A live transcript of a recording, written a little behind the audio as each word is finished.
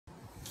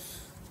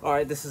All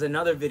right, this is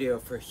another video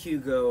for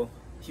Hugo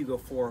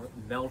 4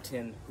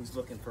 Melton, who's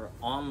looking for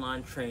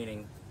online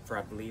training for,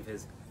 I believe,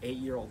 his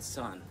 8-year-old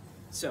son.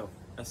 So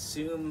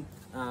assume,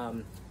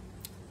 I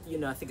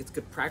think it's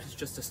good practice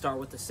just to start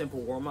with a simple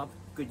warm-up.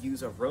 Good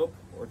use of rope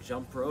or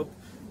jump rope,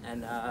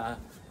 and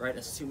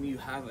assume you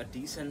have a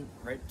decent,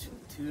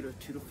 two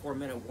to 4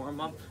 minute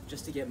warm-up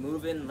just to get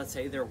moving. Let's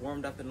say they're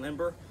warmed up and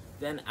limber.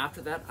 Then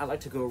after that, I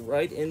like to go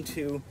right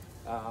into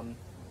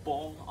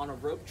ball on a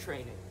rope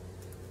training.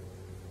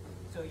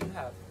 So you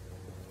have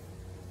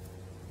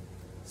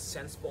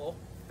sense ball,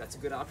 that's a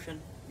good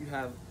option. You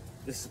have,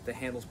 this is, the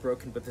handle's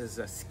broken, but this is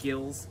a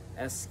Skills,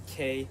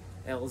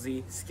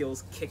 S-K-L-Z,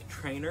 Skills Kick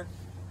Trainer.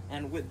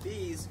 And with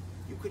these,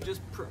 you could just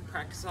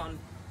practice on,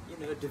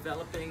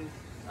 developing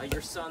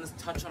your son's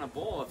touch on a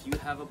ball. If you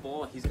have a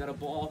ball, he's got a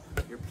ball,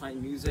 you're playing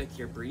music,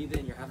 you're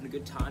breathing, you're having a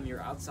good time,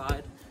 you're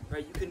outside,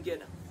 right?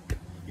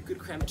 You could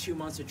cram 2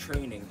 months of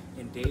training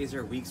in days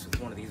or weeks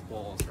with one of these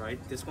balls, right?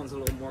 This one's a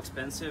little more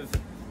expensive,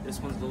 this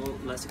one's a little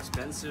less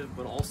expensive,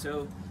 but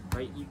also,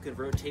 right, you could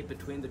rotate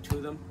between the two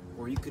of them,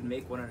 or you could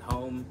make one at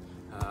home,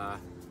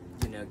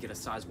 get a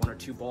size 1 or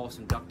 2 ball,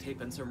 some duct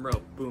tape and some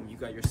rope. Boom, you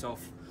got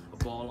yourself a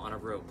ball on a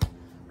rope,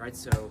 right?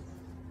 So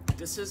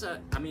this is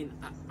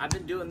I've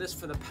been doing this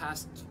for the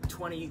past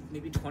 20,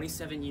 maybe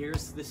 27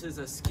 years. This is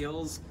a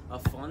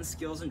fun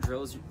skills and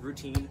drills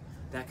routine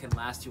that can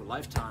last you a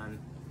lifetime.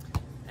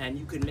 And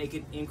you can make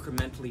it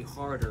incrementally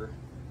harder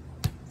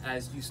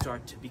as you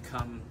start to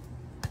become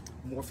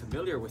more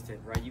familiar with it,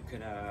 right? You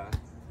can,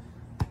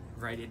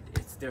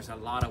 there's a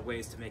lot of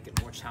ways to make it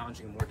more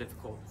challenging and more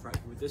difficult, right?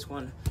 With this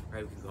one,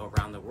 right, we can go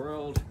around the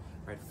world,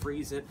 right,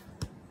 freeze it,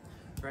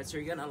 right? So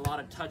you're getting a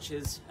lot of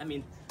touches. I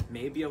mean,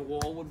 maybe a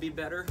wall would be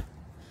better,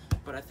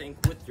 but I think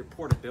with your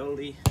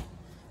portability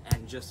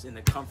and just in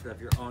the comfort of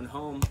your own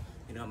home,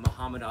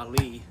 Muhammad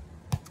Ali,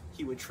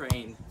 he would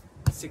train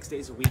 6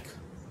 days a week,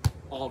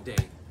 all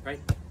day, right?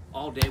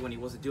 All day when he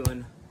wasn't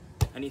doing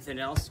anything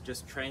else,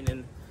 just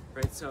training,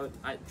 right? So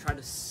I try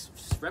to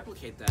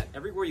replicate that.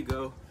 Everywhere you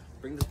go,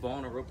 bring this ball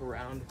and a rope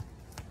around,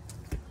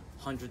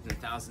 hundreds and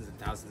thousands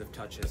of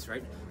touches,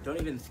 right? Don't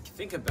even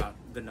think about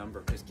the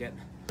number, just get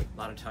a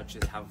lot of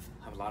touches, have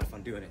a lot of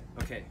fun doing it.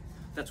 Okay,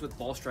 that's with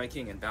ball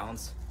striking and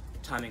balance,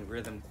 timing,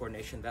 rhythm,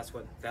 coordination. That's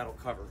what that'll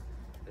cover.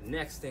 The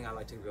next thing I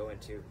like to go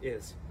into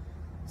is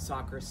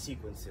soccer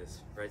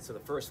sequences, right? So the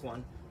first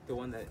one, the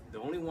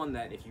only one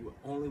that if you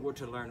only were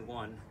to learn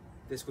one,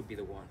 this would be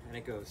the one. And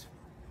it goes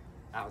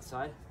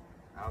outside,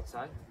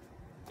 outside,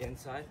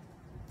 inside,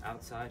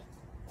 outside,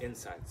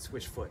 inside,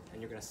 switch foot.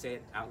 And you're gonna say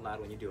it out loud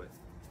when you do it.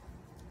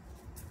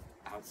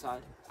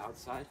 Outside,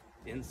 outside,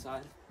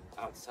 inside,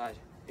 outside,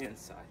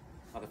 inside.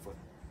 Other foot.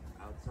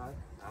 Outside,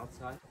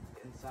 outside,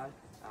 inside,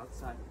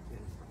 outside,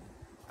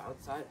 inside.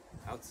 Outside,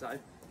 outside,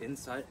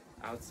 inside,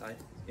 outside,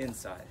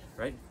 inside,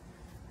 right?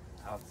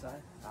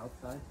 Outside,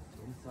 outside,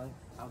 inside,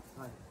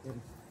 outside,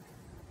 inside.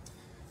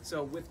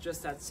 So with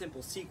just that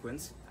simple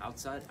sequence,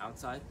 outside,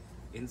 outside,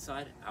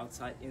 inside,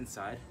 outside,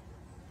 inside,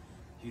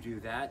 you do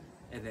that,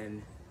 and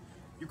then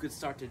you could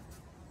start to,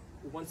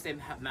 once they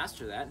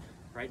master that,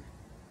 right?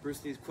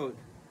 Bruce Lee's quote,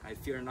 "I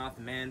fear not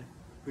the man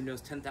who knows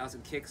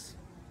 10,000 kicks,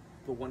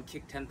 but one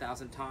kick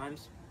 10,000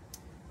 times."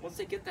 Once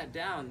they get that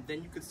down,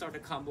 then you could start to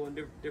combo in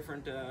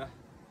different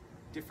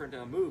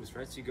moves,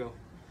 right? So you go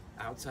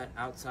outside,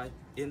 outside,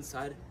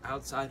 inside,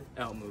 outside,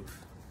 L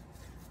move.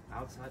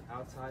 Outside,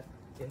 outside,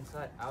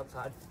 inside,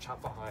 outside, chop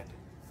behind.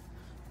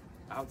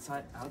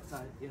 Outside,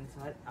 outside,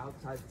 inside,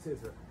 outside,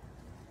 scissor.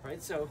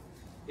 Right? So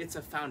it's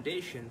a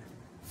foundation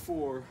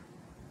for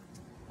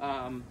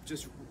I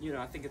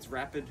think it's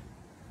rapid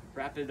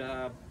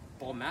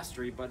ball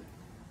mastery, but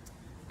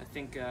I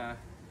think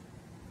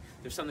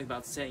there's something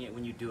about saying it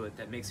when you do it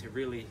that makes it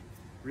really,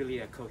 really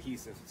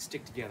cohesive,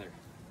 stick together.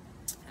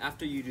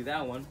 After you do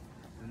that one,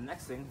 the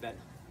next thing that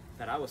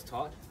I was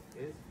taught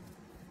is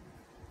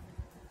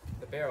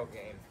the barrel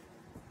game.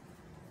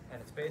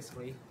 And it's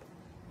basically,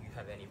 you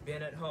have any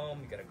bin at home,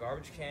 you got a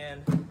garbage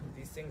can,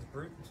 these things,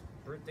 brute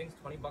things,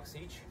 20 bucks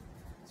each.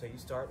 So you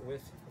start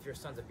with, if your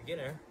son's a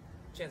beginner,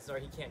 chances are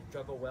he can't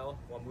juggle well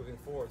while moving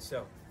forward.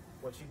 So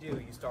what you do,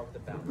 you start with a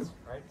bounce,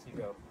 right? So you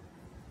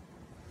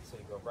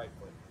go right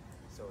foot.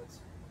 So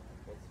it's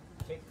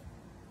kick,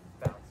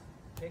 bounce,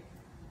 kick,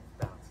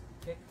 bounce,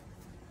 kick,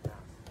 bounce,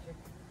 kick,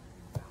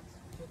 bounce,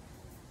 kick.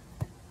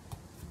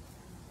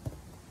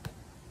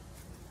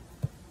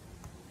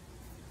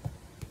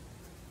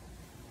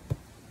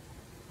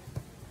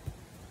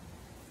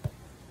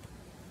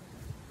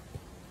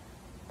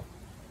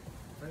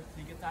 Right, so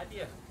you get the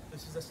idea.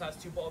 This is a size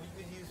 2 ball,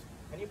 you can use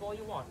any ball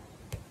you want.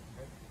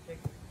 Right?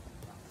 Kick,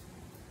 bounce,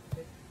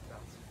 kick,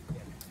 bounce,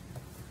 yeah.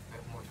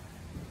 Right, one more time.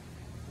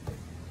 Kick,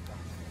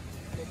 bounce,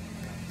 kick,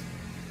 bounce.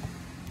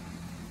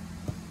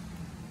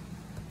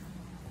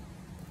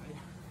 Right?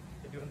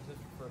 Been doing this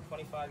for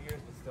 25 years,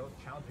 but still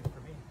challenging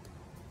for me.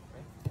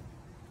 Right?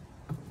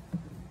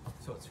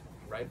 So it's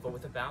right foot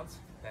with a bounce,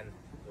 then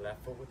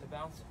left foot with a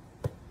bounce.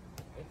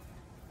 Right?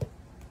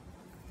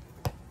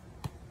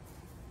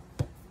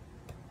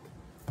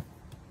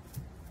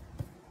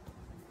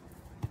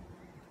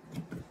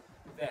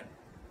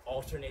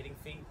 alternating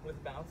feet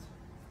with bounce.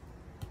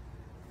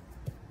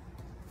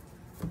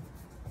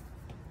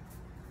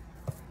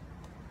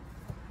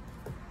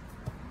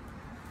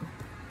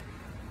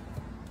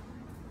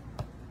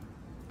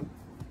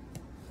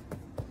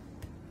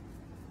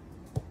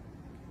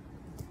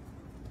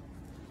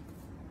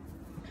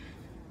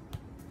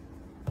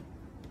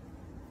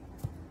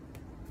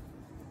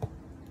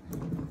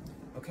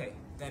 Okay,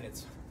 then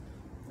it's,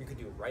 you could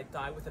do right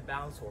thigh with a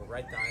bounce or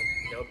right thigh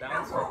no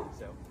bounce.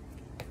 So,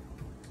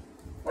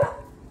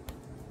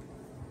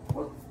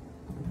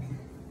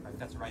 right,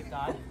 that's right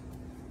thigh,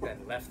 then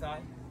left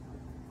thigh.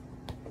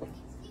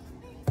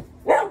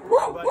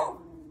 But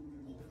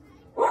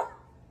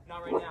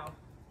not right now.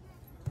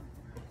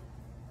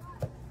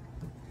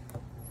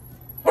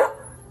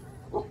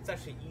 It's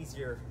actually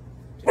easier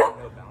to do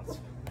no bounce.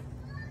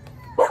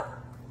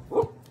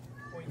 Or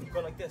you can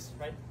go like this,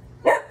 right?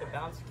 The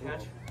bounce,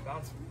 catch,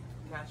 bounce,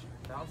 catch,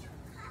 bounce,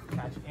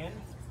 catch in.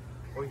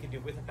 Or you can do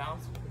with a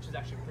bounce, which is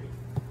actually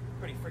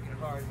pretty freaking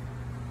hard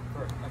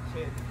for a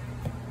kid.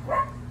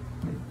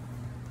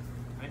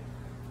 Right?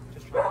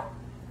 Just try it.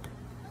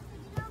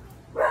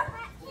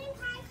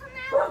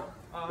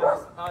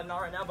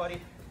 Not right now,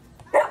 buddy.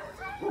 Right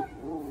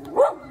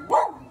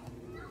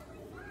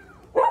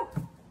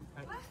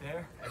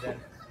there, and then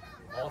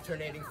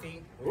alternating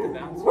feet with the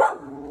bounce.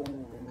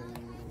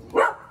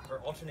 Or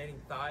alternating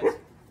thighs.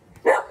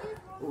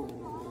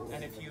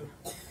 And if you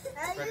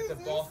credit the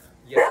ball,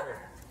 yes sir.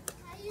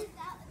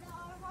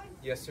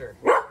 Yes sir.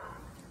 Can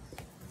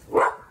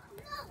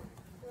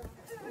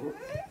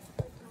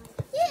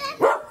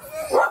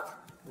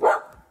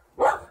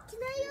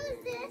I use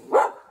this?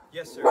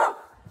 Yes sir.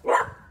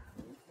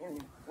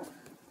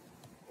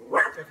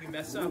 So if you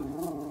mess up,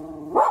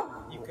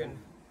 you can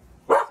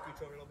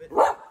scooch over a little bit.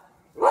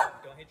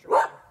 Don't hit your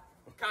arm.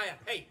 Kaya,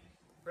 hey,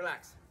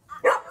 relax.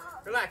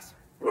 Relax.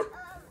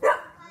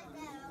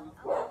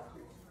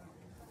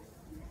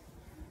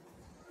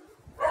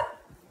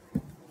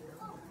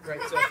 Right,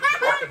 so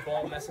if the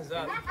ball messes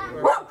up, or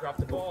if you drop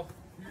the ball,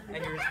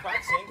 and you're just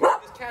practicing,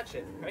 just catch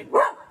it, right?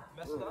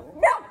 Mess it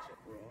up, catch it.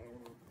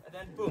 And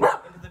then boom,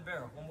 into the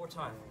barrel, one more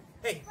time.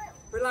 Hey,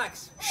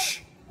 relax. Shh.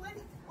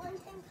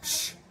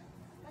 Shh.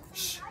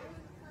 Shh.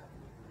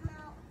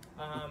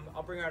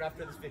 I'll bring her out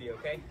after this video,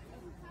 okay?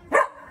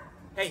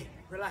 Hey,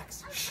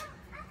 relax. Shh.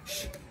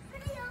 Shh.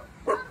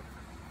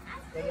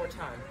 One more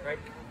time, right?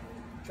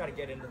 Try to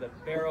get into the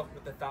barrel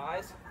with the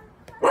thighs.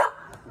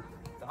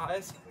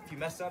 Thighs. If you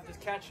mess up, just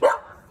catch it.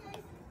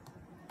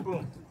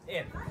 Boom,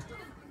 in.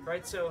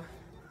 Right, so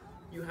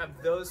you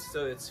have those,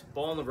 so it's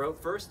ball on the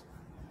rope first,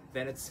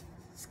 then it's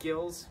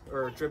skills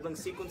or dribbling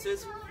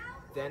sequences,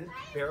 then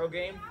barrel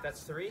game,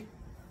 that's 3,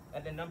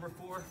 and then number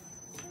 4.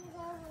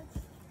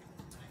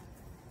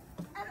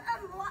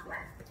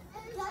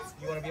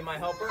 You want to be my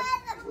helper?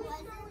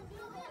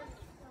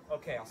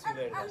 Okay, I'll see you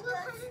later.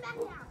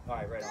 All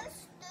right, right on.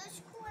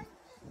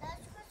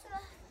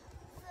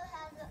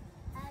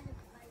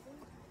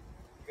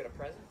 You got a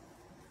present?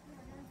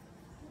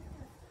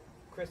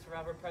 Christopher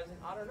have a present?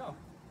 I don't know.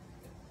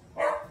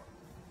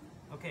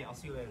 Okay, I'll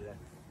see you later then.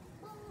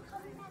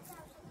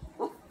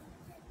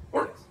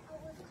 Yes,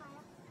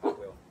 I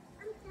will.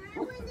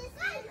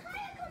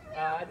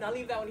 Now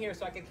leave that one here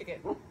so I can kick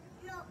it. No,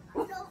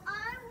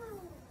 I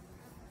will.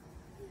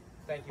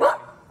 Thank you,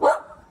 buddy.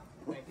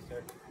 Thank you,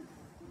 sir.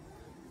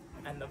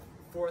 And the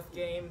 4th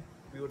game,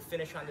 we would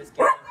finish on this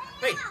game.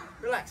 Hey,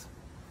 relax.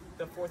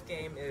 The 4th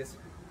game is,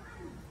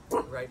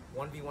 right,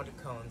 1v1 to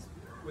cones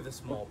with a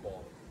small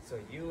ball. So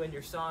you and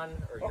your son,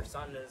 or your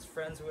son and his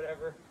friends or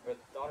whatever, or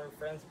daughter and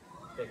friends,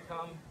 they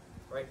come,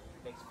 right,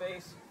 make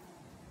space,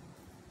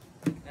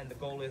 and the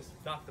goal is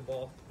knock the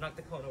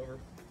cone over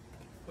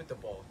with the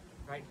ball,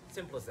 right?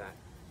 Simple as that.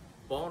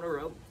 Ball on a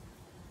rope,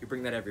 you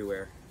bring that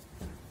everywhere.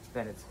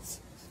 Then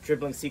it's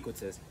dribbling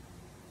sequences,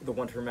 the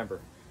one to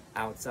remember.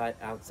 Outside,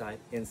 outside,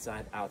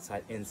 inside,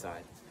 outside,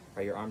 inside.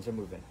 Right, your arms are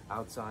moving.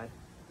 Outside,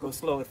 go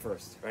slow at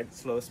first, right?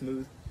 Slow,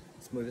 smooth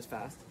is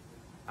fast.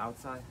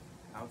 Outside,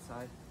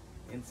 outside,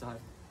 inside,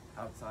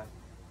 outside,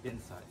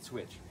 inside.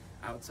 Switch.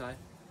 Outside,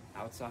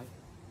 outside,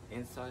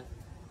 inside,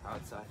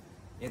 outside,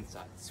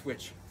 inside.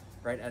 Switch,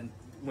 right? And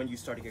when you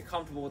start to get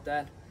comfortable with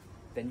that,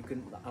 then you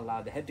can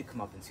allow the head to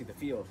come up and see the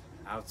field.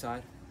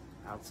 Outside,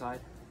 outside,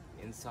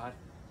 inside,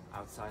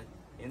 outside,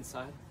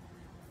 inside,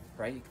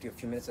 right? You can do a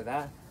few minutes of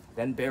that.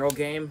 Then barrel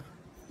game,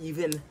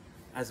 even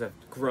as a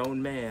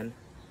grown man,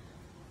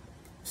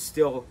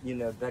 still, you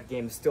know, that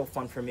game is still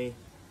fun for me,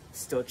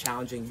 still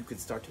challenging. You could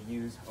start to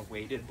use a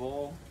weighted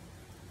ball,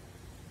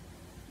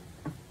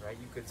 right?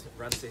 You could,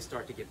 once they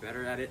start to get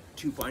better at it,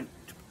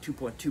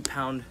 2.2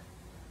 pound,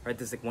 right?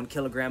 This is like 1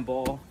 kilogram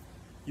ball.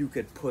 You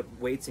could put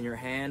weights in your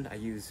hand. I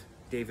use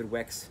David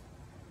Weck's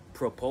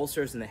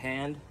propulsors in the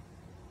hand.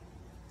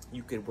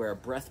 You could wear a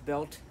breath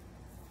belt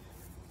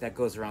that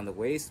goes around the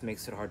waist,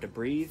 makes it hard to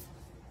breathe.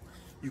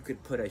 You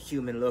could put a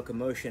Human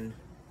Locomotion,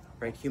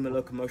 right?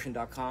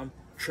 HumanLocomotion.com,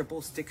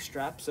 triple stick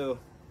strap. So,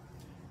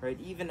 right,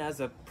 even as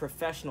a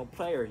professional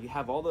player, you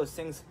have all those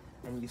things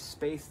and you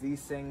space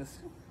these things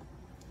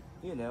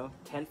you know,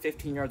 10,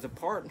 15 yards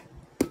apart,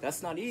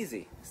 that's not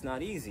easy. It's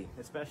not easy,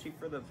 especially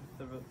for the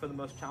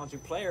most challenging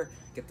player.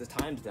 Get the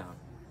times down.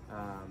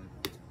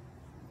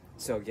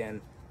 So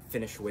again,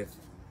 finish with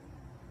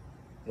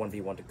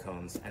 1v1 to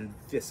cones, and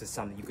this is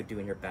something you could do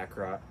in your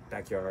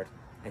backyard,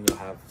 and you'll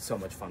have so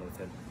much fun with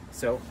it.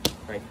 So,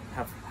 right,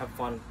 have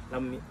fun.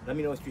 Let me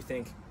know what you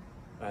think.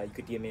 You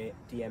could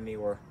DM me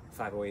or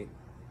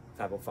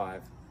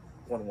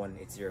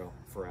 508-505-1180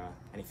 for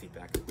any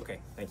feedback. Okay,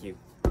 thank you.